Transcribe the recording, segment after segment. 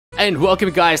And welcome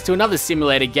guys to another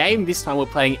simulator game. This time we're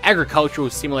playing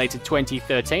Agricultural Simulator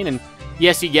 2013, and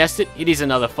yes, you guessed it, it is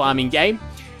another farming game.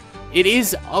 It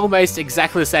is almost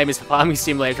exactly the same as Farming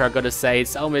Simulator, I've got to say.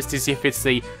 It's almost as if it's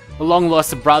the long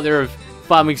lost brother of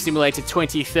Farming Simulator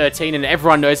 2013, and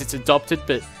everyone knows it's adopted,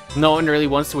 but no one really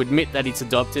wants to admit that it's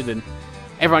adopted, and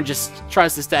everyone just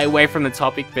tries to stay away from the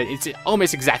topic, but it's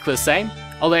almost exactly the same.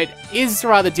 Although it is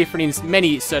rather different in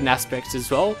many certain aspects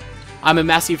as well. I'm a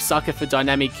massive sucker for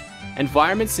dynamic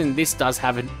environments, and this does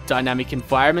have a dynamic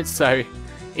environment, so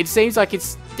it seems like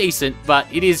it's decent, but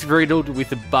it is riddled with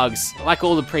the bugs, like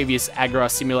all the previous Agri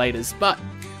simulators. But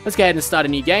let's go ahead and start a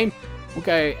new game. We'll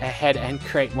go ahead and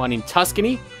create one in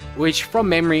Tuscany, which from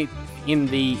memory in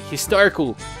the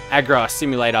historical Agri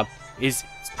simulator is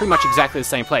pretty much exactly the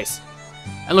same place.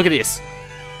 And look at this.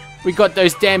 We got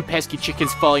those damn pesky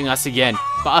chickens following us again.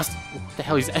 Fast. What the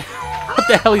hell is that? What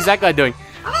the hell is that guy doing?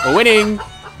 We're winning!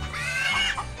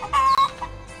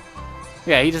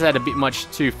 Yeah, he just had a bit much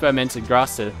too fermented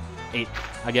grass to eat,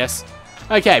 I guess.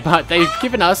 Okay, but they've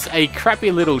given us a crappy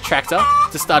little tractor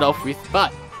to start off with,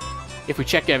 but if we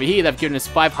check over here, they've given us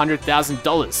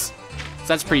 $500,000. So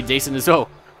that's pretty decent as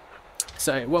well.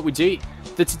 So what we do,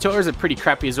 the tutorials are pretty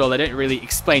crappy as well. They don't really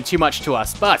explain too much to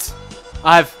us, but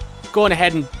I've gone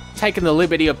ahead and taken the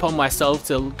liberty upon myself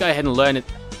to go ahead and learn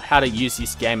how to use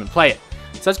this game and play it.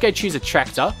 So let's go choose a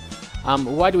tractor.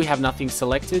 Why do we have nothing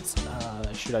selected?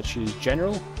 Should I choose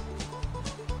general?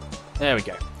 There we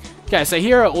go. Okay, so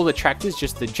here are all the tractors,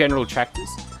 just the general tractors.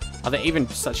 Are there even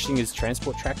such thing as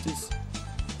transport tractors?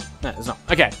 No, there's not.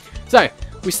 Okay, so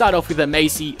we start off with a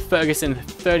Massey Ferguson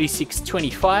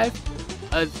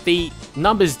 3625. The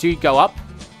numbers do go up.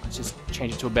 Let's just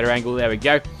change it to a better angle. There we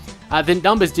go. The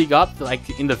numbers do go up,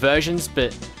 like in the versions,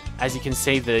 but as you can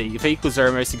see, the vehicles are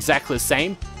almost exactly the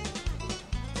same.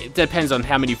 It depends on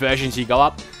how many versions you go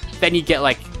up. Then you get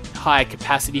like higher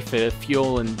capacity for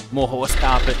fuel and more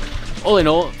horsepower, but all in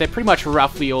all, they're pretty much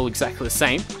roughly all exactly the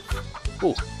same.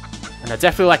 Ooh, and I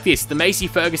definitely like this, the Massey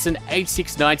Ferguson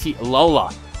 8690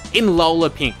 Lola, in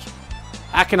Lola pink.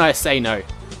 How can I say no?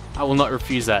 I will not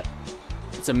refuse that.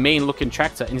 It's a mean looking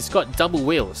tractor, and it's got double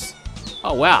wheels.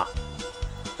 Oh wow.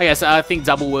 Okay, so I think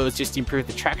double wheels just improve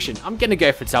the traction. I'm gonna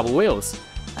go for double wheels.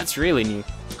 That's really new.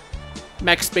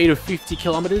 Max speed of 50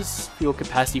 kilometers, fuel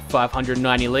capacity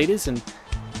 590 liters, and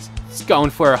it's going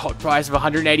for a hot price of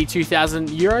 182,000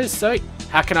 euros, so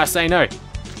how can I say no?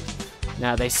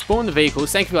 Now, they spawn the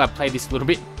vehicles. Thankfully, I played this a little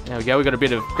bit. There we go, we got a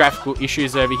bit of graphical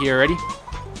issues over here already.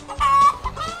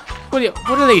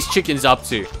 What are these chickens up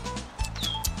to?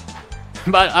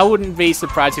 But I wouldn't be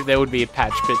surprised if there would be a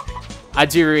patch, but I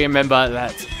do remember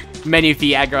that many of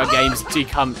the Agri games do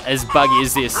come as buggy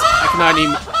as this. I can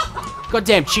only...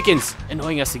 Goddamn chickens!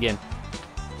 Annoying us again.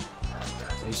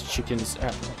 These chickens...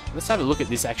 let's have a look at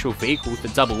this actual vehicle with the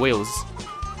double wheels.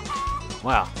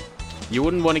 Wow. You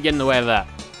wouldn't want to get in the way of that.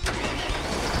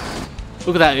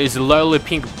 Look at that, those Lola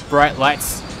pink bright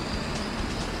lights.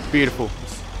 Beautiful.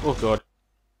 Oh god.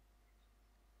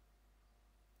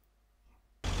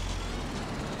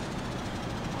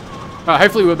 Alright,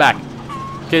 hopefully we're back.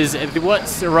 Because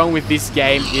what's wrong with this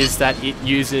game is that it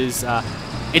uses...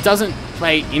 it doesn't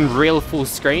play in real full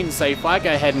screen, so if I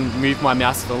go ahead and move my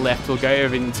mouse to the left, it'll go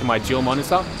over into my dual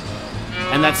monitor,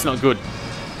 and that's not good.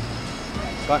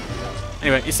 But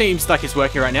anyway, it seems like it's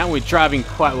working right now. We're driving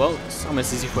quite well. It's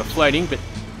almost as if we're floating, but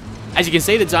as you can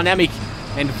see, the dynamic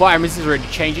environment is already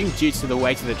changing due to the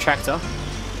weight of the tractor.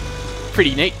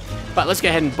 Pretty neat. But let's go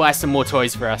ahead and buy some more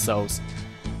toys for ourselves.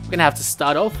 We're going to have to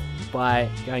start off by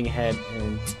going ahead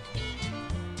and...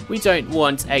 We don't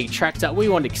want a tractor, we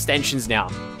want extensions now.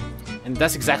 And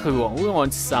that's exactly what we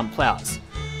want. Some plows.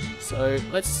 So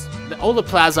let's... All the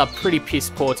plows are pretty piss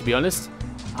poor, to be honest.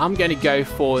 I'm going to go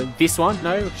for this one.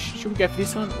 No, should we go for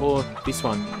this one or this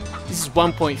one? This is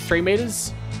 1.3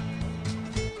 meters.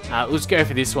 Let's go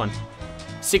for this one.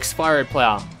 6 fire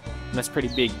plow. And that's pretty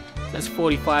big. That's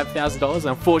 $45,000.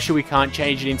 Unfortunately, we can't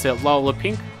change it into Lola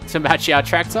pink to match our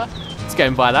tractor. Let's go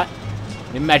and buy that.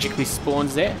 And it magically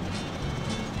spawns there.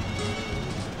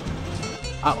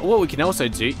 What we can also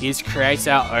do is create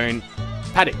our own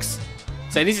paddocks.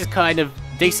 So this is kind of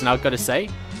decent, I've got to say.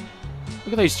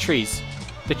 Look at those trees.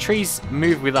 The trees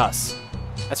move with us.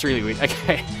 That's really weird.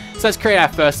 Okay, so let's create our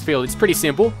first field. It's pretty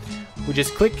simple. We'll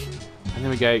just click, and then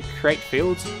we go create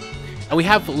fields. And we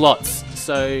have lots.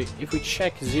 So if we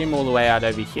check, zoom all the way out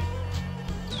over here.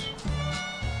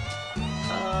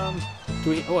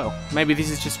 Oh well, maybe this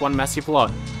is just one massive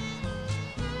lot.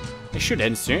 It should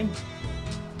end soon.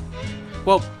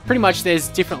 Well, pretty much there's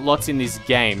different lots in this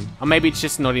game. Or maybe it's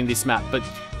just not in this map, but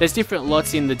there's different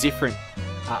lots in the different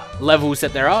levels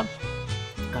that there are.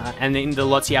 And in the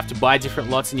lots you have to buy different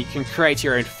lots, and you can create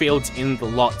your own fields in the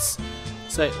lots.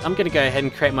 So I'm going to go ahead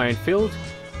and create my own field.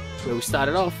 That's where we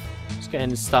started off. Let's go ahead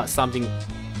and start something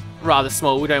rather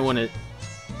small. We don't want to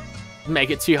make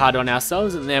it too hard on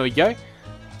ourselves, and there we go.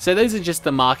 So those are just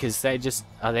the markers. They just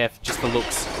are there for just the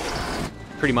looks,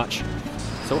 pretty much.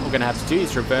 So what we're going to have to do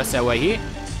is reverse our way here.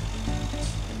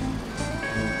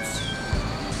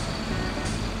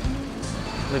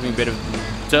 Leaving a bit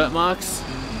of dirt marks.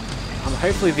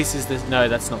 Hopefully this is the... No,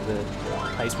 that's not the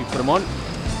place we put them on.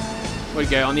 We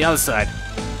go on the other side.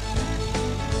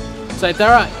 So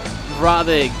there are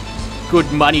rather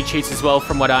good money cheats as well,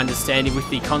 from what I understand, with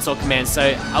the console commands. So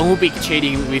I will be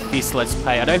cheating with this Let's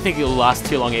Play. I don't think it will last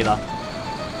too long either.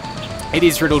 It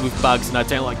is riddled with bugs, and I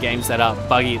don't like games that are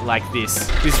buggy like this.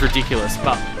 This is ridiculous,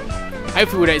 but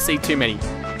hopefully we don't see too many,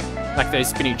 like those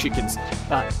spinning chickens.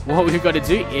 But what we've got to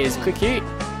do is click here,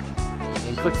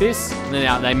 and click this, and then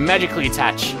now they magically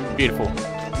attach. Beautiful.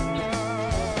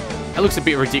 It looks a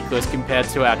bit ridiculous compared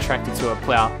to our tractor to a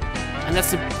plow. And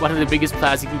that's one of the biggest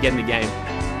plows you can get in the game.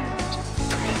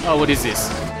 Oh, what is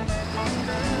this?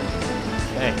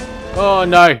 Okay. Oh,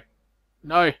 no.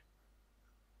 No.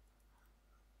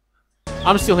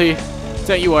 I'm still here.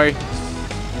 Don't you worry.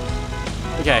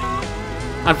 Okay.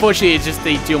 Unfortunately, it's just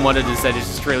the dual monitors that is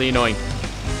just really annoying.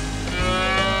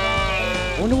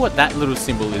 I wonder what that little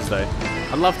symbol is, though.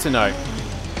 I'd love to know.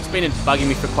 It's been bugging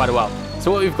me for quite a while. So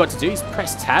what we've got to do is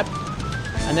press tab,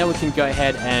 and then we can go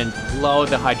ahead and lower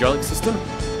the hydraulic system.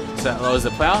 So that lowers the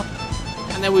plow.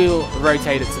 And then we'll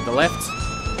rotate it to the left.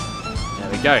 There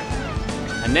we go.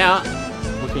 And now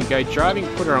we can go driving,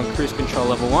 put her on cruise control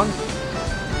level 1.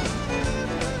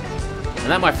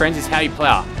 And that, my friends, is how you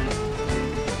plow.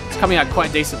 It's coming out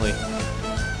quite decently.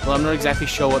 Well, I'm not exactly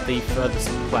sure what the furthest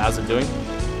plows are doing.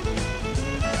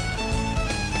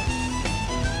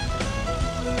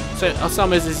 So it's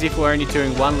almost as if we're only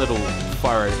doing one little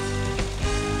furrow.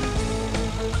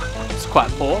 It's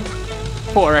quite poor.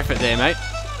 Poor effort there, mate.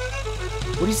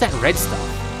 What is that red stuff?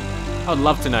 I would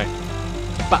love to know.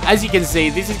 But as you can see,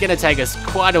 this is going to take us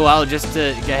quite a while just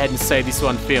to go ahead and sow this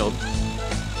one field.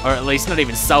 Or at least not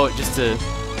even sow it, just to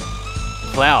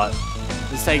plow it.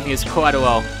 It's taking us quite a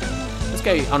while. Let's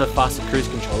go on a faster cruise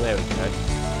control. There we go.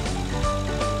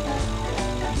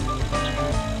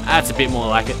 That's a bit more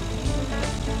like it.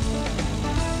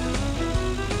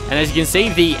 And as you can see,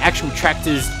 the actual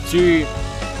tractors do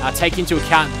take into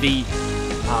account the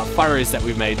furrows that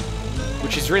we've made,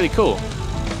 which is really cool.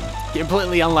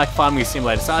 Completely unlike Farming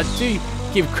Simulator. So I do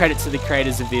give credit to the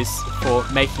creators of this for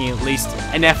making at least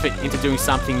an effort into doing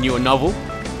something new and novel.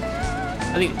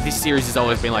 I think this series has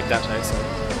always been like that though, so.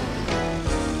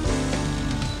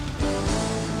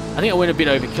 I think I went a bit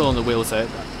overkill on the wheels though,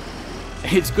 but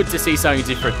it's good to see something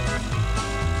different.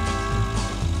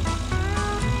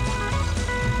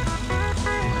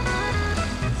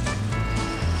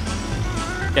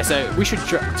 Yeah, so we should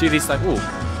do this like, ooh,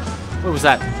 what was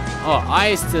that? Oh, I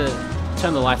used to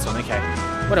turn the lights on, okay.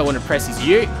 What I want to press is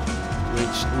U,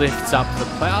 which lifts up the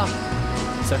plow.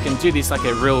 So I can do this like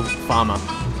a real farmer.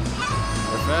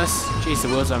 Reverse. Jeez, the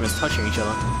wheels are almost touching each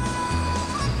other.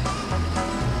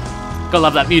 Gotta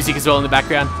love that music as well in the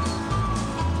background.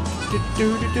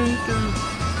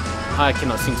 I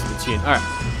cannot sing to the tune. Alright,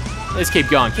 let's keep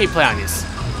going. Keep plowing this.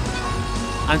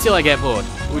 Until I get bored,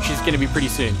 which is going to be pretty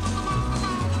soon.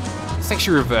 Let's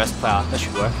actually reverse plow. That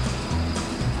should work.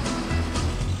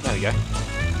 There we go.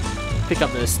 Pick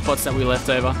up the spots that we left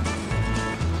over.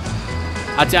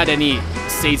 I doubt any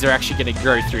seeds are actually going to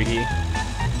grow through here.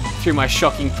 Through my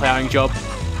shocking ploughing job.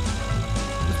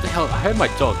 What the hell? I heard my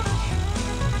dog.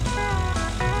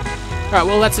 Alright,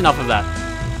 well that's enough of that.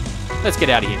 Let's get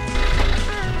out of here.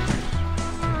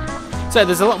 So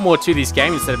there's a lot more to this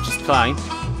game instead of just playing.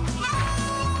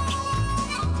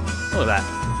 Look at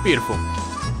that. Beautiful.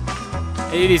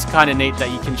 It is kind of neat that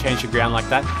you can change your ground like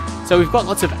that. So we've got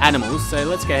lots of animals, so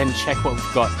let's go ahead and check what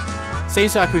we've got.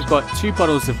 Seems like we've got 2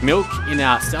 bottles of milk in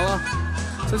our cellar.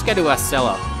 So let's go to our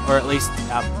cellar, or at least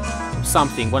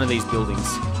something, one of these buildings.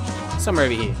 Somewhere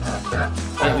over here. I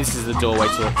think this is the doorway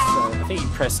to it. So I think you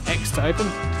press X to open.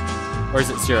 Or is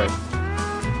it 0?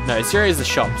 No, 0 is the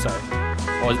shop, sorry.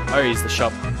 Or O is the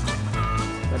shop.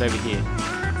 Right over here.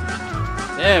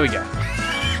 There we go.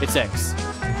 It's X.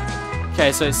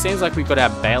 Okay, so it seems like we've got our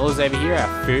balers over here,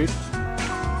 our food.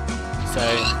 So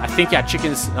I think our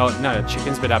chickens, oh no,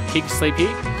 chickens, but our pigs sleep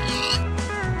here.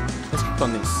 Let's click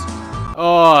on this.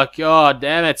 Oh, god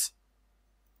damn it.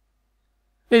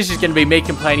 This is just going to be me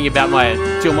complaining about my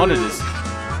dual monitors.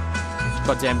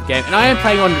 Goddamn game. And I am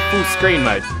playing on full screen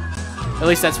mode. At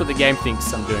least that's what the game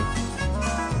thinks I'm doing.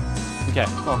 Okay,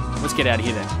 well, let's get out of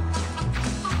here then.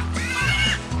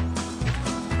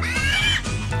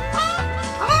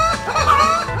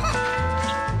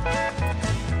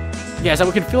 Yeah, so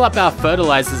we can fill up our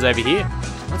fertilizers over here.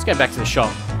 Let's go back to the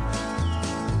shop.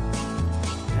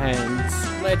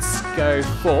 And let's go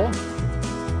for...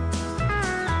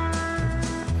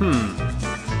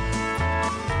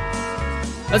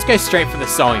 Let's go straight for the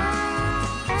sowing.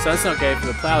 So let's not go for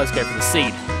the plow, let's go for the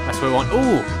seed. That's what we want.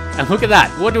 Ooh, and look at that.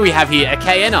 What do we have here? A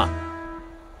Cayena.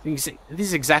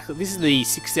 This is the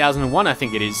 6001, I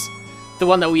think it is. The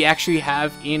one that we actually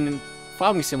have in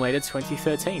Farming Simulator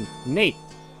 2013. Neat.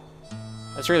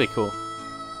 That's really cool.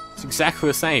 It's exactly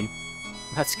the same.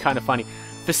 That's kind of funny.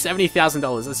 For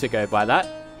 $70,000, let's go buy that.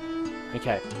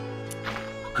 Okay.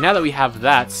 Now that we have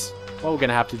that, what we're going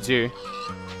to have to do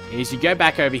is you go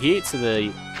back over here to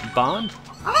the barn.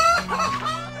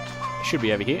 It should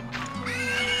be over here.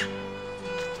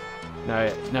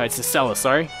 No, it's the cellar,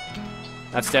 sorry.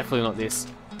 That's definitely not this.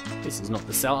 This is not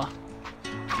the cellar.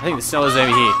 I think the cellar's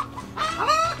over here.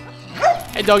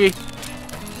 Hey, doggy.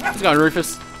 How's it going,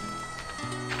 Rufus?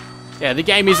 Yeah, the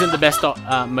game isn't the best,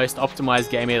 most optimized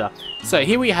game either. So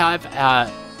here we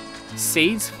have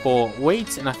seeds for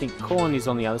wheat, and I think corn is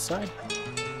on the other side.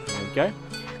 There we go.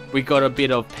 We got a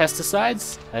bit of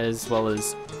pesticides, as well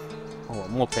as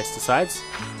more pesticides.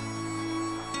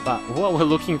 But what we're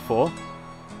looking for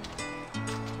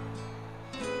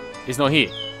is not here.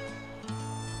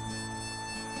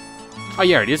 Oh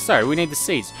yeah, it is. Sorry, we need the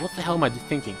seeds. What the hell am I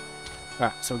thinking?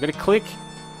 Alright, so we're going to click,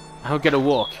 and we're going to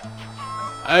walk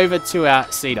over to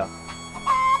our seeder.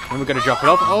 And we're going to drop it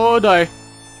off. Oh no!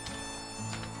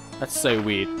 That's so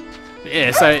weird.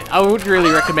 Yeah, so I wouldn't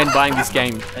really recommend buying this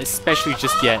game, especially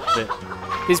just yet, but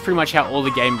this is pretty much how all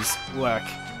the games work.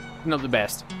 Not the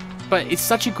best. But it's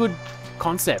such a good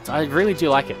concept. I really do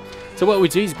like it. So what we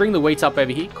do is bring the wheat up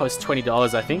over here. It costs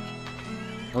 $20, I think.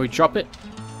 And we drop it.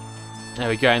 There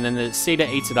we go, and then the seeder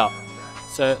eats it up.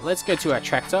 So let's go to our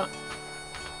tractor.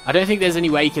 I don't think there's any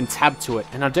way you can tab to it,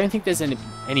 and I don't think there's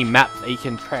any map that you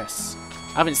can press.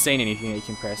 I haven't seen anything that you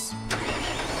can press.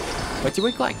 Wait, did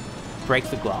we, like, break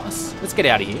the glass? Let's get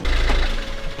out of here.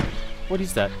 What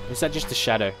is that? Is that just a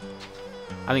shadow?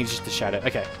 I think it's just a shadow.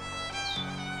 Okay.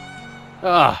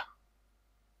 Ah.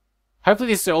 Hopefully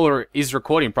this all is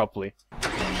recording properly.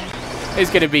 It's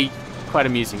going to be quite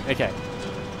amusing. Okay.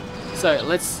 So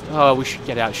let's... Oh, we should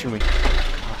get out, shouldn't we?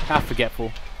 Oh, how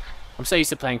forgetful. I'm so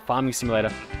used to playing Farming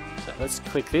Simulator. So let's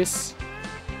click this.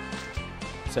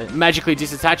 So it magically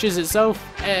disattaches itself.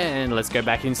 And let's go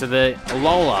back into the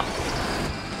Lola.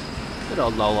 Good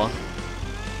old Lola.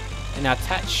 And now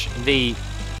attach the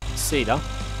seeder.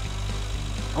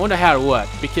 I wonder how it'll work,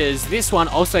 because this one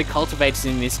also cultivates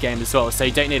in this game as well, so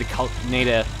you don't need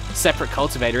a separate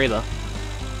cultivator either.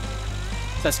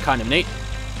 So that's kind of neat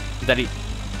that it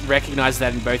recognizes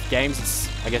that in both games. It's,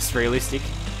 I guess, realistic.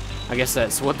 I guess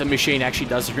that's what the machine actually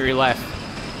does in real life.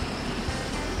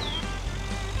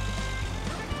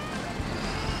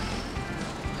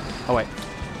 Oh wait,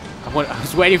 I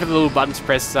was waiting for the little button to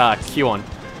press Q on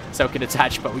so it could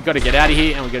attach, but we've got to get out of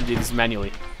here and we've got to do this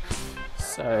manually.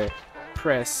 So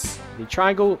press the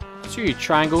triangle to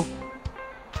triangle,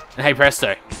 and hey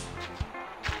presto,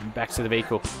 back to the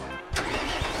vehicle.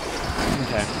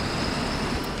 Okay,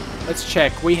 let's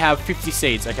check. We have 50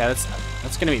 seeds. Okay,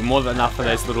 that's going to be more than enough for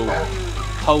those little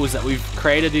holes that we've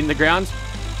created in the ground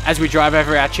as we drive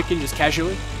over our chicken just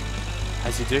casually,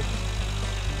 as you do.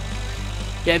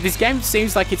 Yeah, this game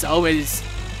seems like it's almost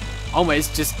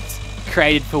just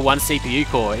created for one CPU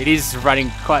core. It is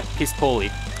running quite piss poorly.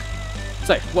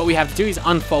 So what we have to do is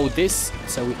unfold this.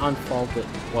 So we unfold it.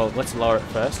 Well, let's lower it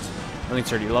first. I think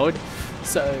it's already lowered.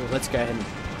 So let's go ahead and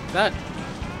do that.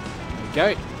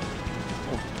 There we go.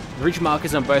 Oh, the ridge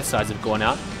markers on both sides have gone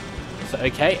out. So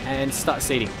okay, and start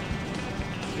seeding.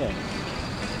 Okay.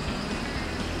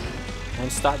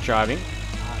 And start driving.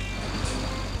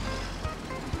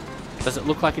 Does it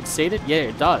look like it's seeded? Yeah,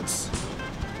 it does.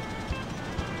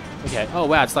 Okay. Oh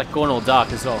wow, it's like gone all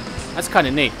dark as well. That's kind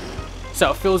of neat. So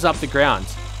it fills up the ground.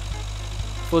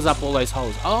 Fills up all those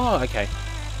holes. Oh, okay.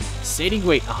 Seeding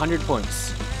wheat, 100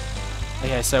 points.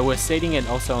 Okay, so we're seeding it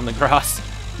also on the grass.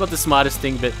 Not the smartest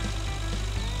thing, but...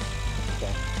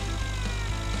 Okay.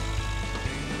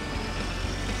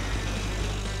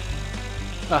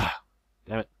 Ah,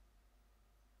 damn it.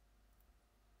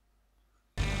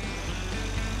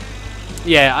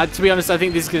 Yeah, to be honest, I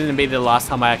think this is going to be the last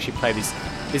time I actually play this.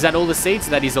 Is that all the seeds?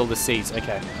 That is all the seeds.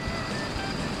 Okay.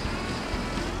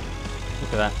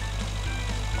 Look at that.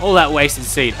 All that wasted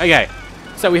seed. Okay.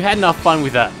 So we've had enough fun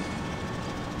with that.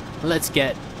 Let's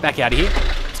get back out of here.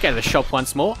 Let's go to the shop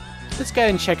once more. Let's go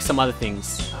and check some other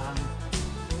things.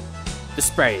 The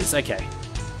sprays. Okay.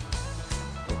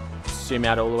 Zoom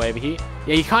out all the way over here.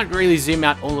 Yeah, you can't really zoom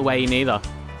out all the way in either.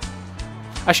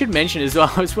 I should mention as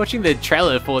well, I was watching the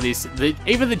trailer for this.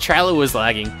 Even the trailer was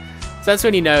lagging. So that's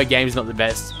when you know a game's not the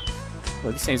best.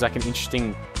 Well, this seems like an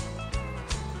interesting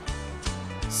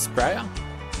sprayer.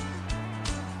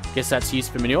 Guess that's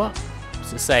used for manure.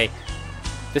 So say,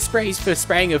 the spray is for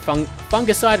spraying a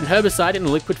fungicide and herbicide in a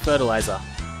liquid fertilizer.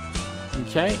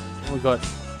 Okay, we've got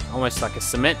almost like a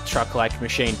cement truck-like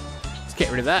machine. Let's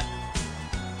get rid of that.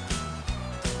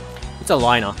 It's a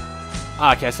liner.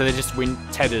 Ah, okay, so they're just wind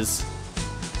tethers.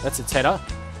 That's a tether.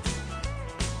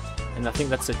 And I think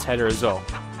that's a tether as well.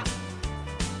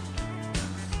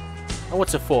 Oh,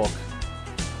 what's a fork?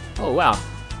 Oh, wow.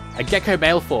 A gecko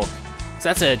bale fork. So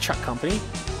that's a truck company.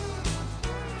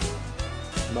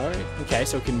 Mow. Okay,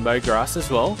 so we can mow grass as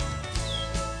well.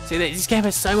 See, this game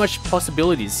has so much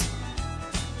possibilities.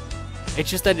 It's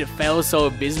just that it fails so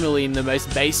abysmally in the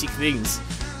most basic things.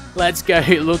 Let's go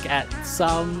look at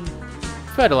some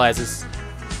fertilizers.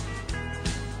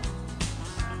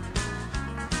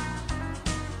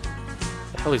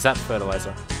 The hell is that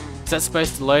fertilizer? Is that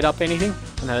supposed to load up anything?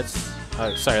 No, that's...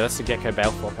 Oh, sorry, that's the gecko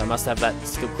bale fork. I must have that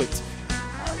still clicked.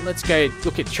 Let's go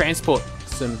look at transport.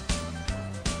 Some...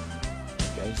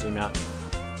 Okay, zoom out.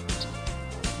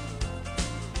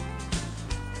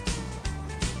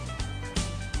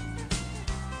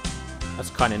 That's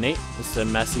kind of neat. It's a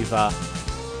massive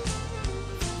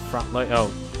front load.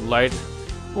 Oh, load.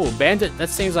 Oh, Bandit. That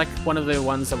seems like one of the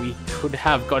ones that we could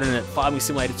have gotten at Farming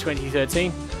Simulator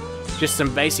 2013. Just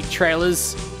some basic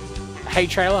trailers. A hay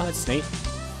trailer. That's neat.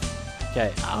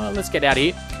 Okay, let's get out of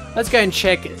here. Let's go and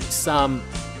check some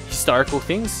historical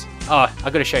things. Oh,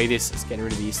 I've got to show you this. Let's get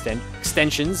rid of the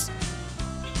extensions.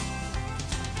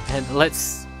 And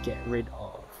let's get rid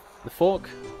of the fork.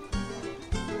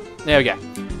 There we go.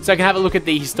 So I can have a look at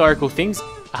the historical things.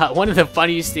 One of the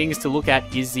funniest things to look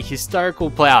at is the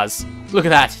historical plows. Look at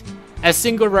that. A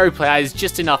single row plow is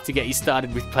just enough to get you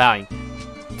started with plowing.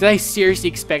 Do they seriously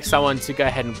expect someone to go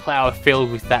ahead and plow a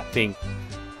field with that thing?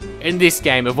 In this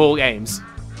game, of all games.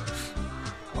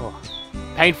 Oh,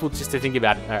 painful just to think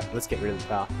about it. Alright, let's get rid of the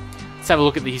plow. Let's have a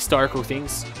look at the historical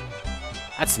things.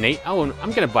 That's neat. Oh,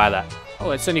 I'm going to buy that.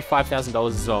 Oh, it's only $5,000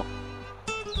 as well.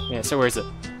 Yeah, so where is it?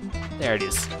 There it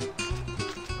is.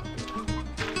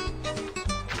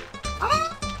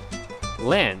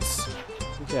 Lands.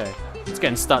 Okay. Let's go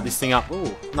and start this thing up.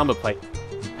 Ooh, number plate.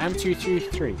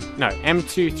 M233. No,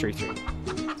 M233.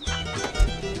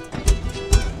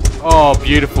 Oh,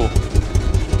 beautiful.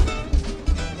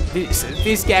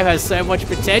 This game has so much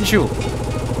potential.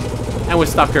 And we're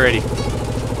stuck already.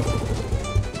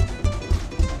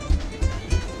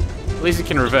 At least it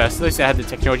can reverse. At least I had the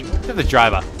technology. Look at the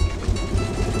driver.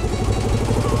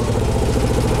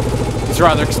 It's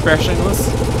rather expressionless.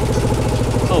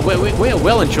 Oh, we're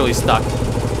well and truly stuck.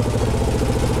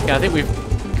 Okay, I think we've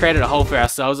created a hole for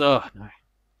ourselves. Oh, no.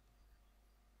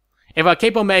 If I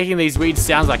keep on making these weird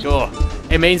sounds like, oh,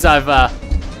 it means I've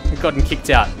gotten kicked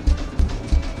out.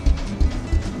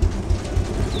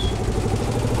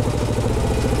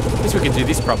 At least we can do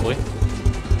this properly.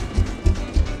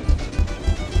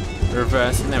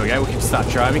 Reverse, and there we go, we can start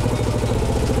driving.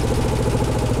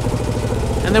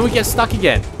 And then we get stuck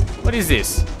again. What is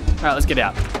this? Alright, let's get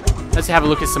out. Let's have a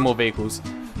look at some more vehicles.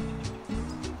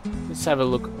 Let's have a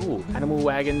look. Ooh, animal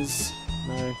wagons.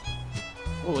 No.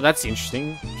 Oh, that's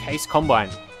interesting. Case combine.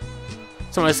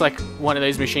 It's almost like one of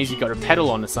those machines you've got a pedal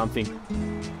on or something.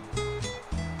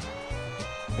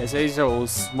 Okay, so these are all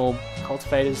small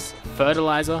cultivators.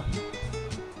 Fertilizer.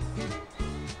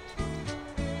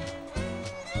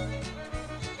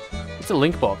 It's a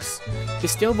link box.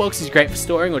 This steel box is great for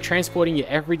storing or transporting your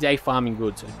everyday farming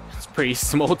goods. It's pretty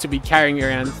small to be carrying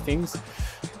around things.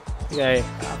 Okay,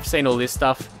 I've seen all this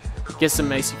stuff. Get some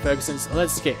Massey Fergusons.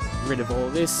 Let's get rid of all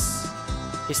this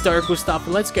historical stuff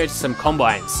and let's go to some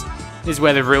combines. This is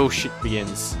where the real shit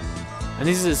begins. And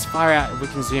this is as far out as we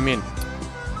can zoom in.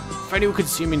 If only we could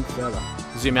zoom in further.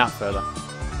 Zoom out further.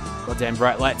 Goddamn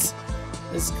bright lights.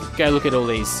 Let's go look at all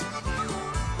these.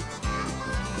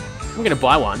 I'm gonna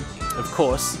buy one, of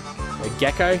course. A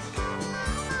gecko. I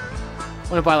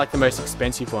want to buy like the most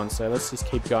expensive one, so let's just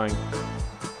keep going.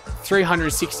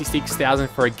 366,000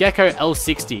 for a Gecko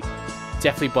L60.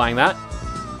 Definitely buying that.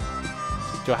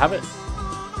 Do I have it?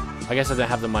 I guess I don't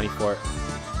have the money for it.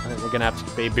 I think we're going to have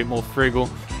to be a bit more frugal.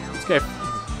 Let's go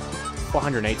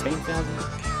 418,000.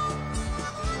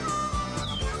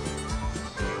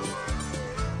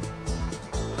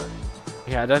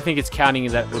 Yeah, I don't think it's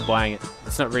counting that we're buying it.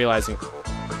 It's not realizing.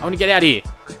 I want to get out of here.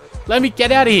 Let me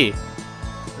get out of here.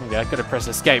 Okay, I've got to press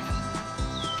escape.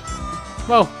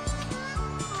 Well,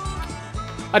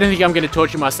 I don't think I'm going to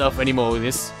torture myself anymore with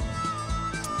this.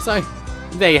 So,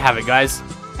 there you have it, guys.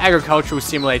 Agricultural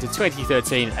Simulator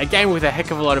 2013, a game with a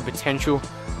heck of a lot of potential,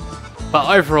 but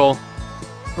overall,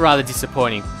 rather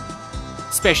disappointing,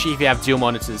 especially if you have dual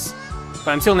monitors.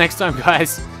 But until next time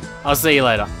guys, I'll see you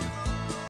later.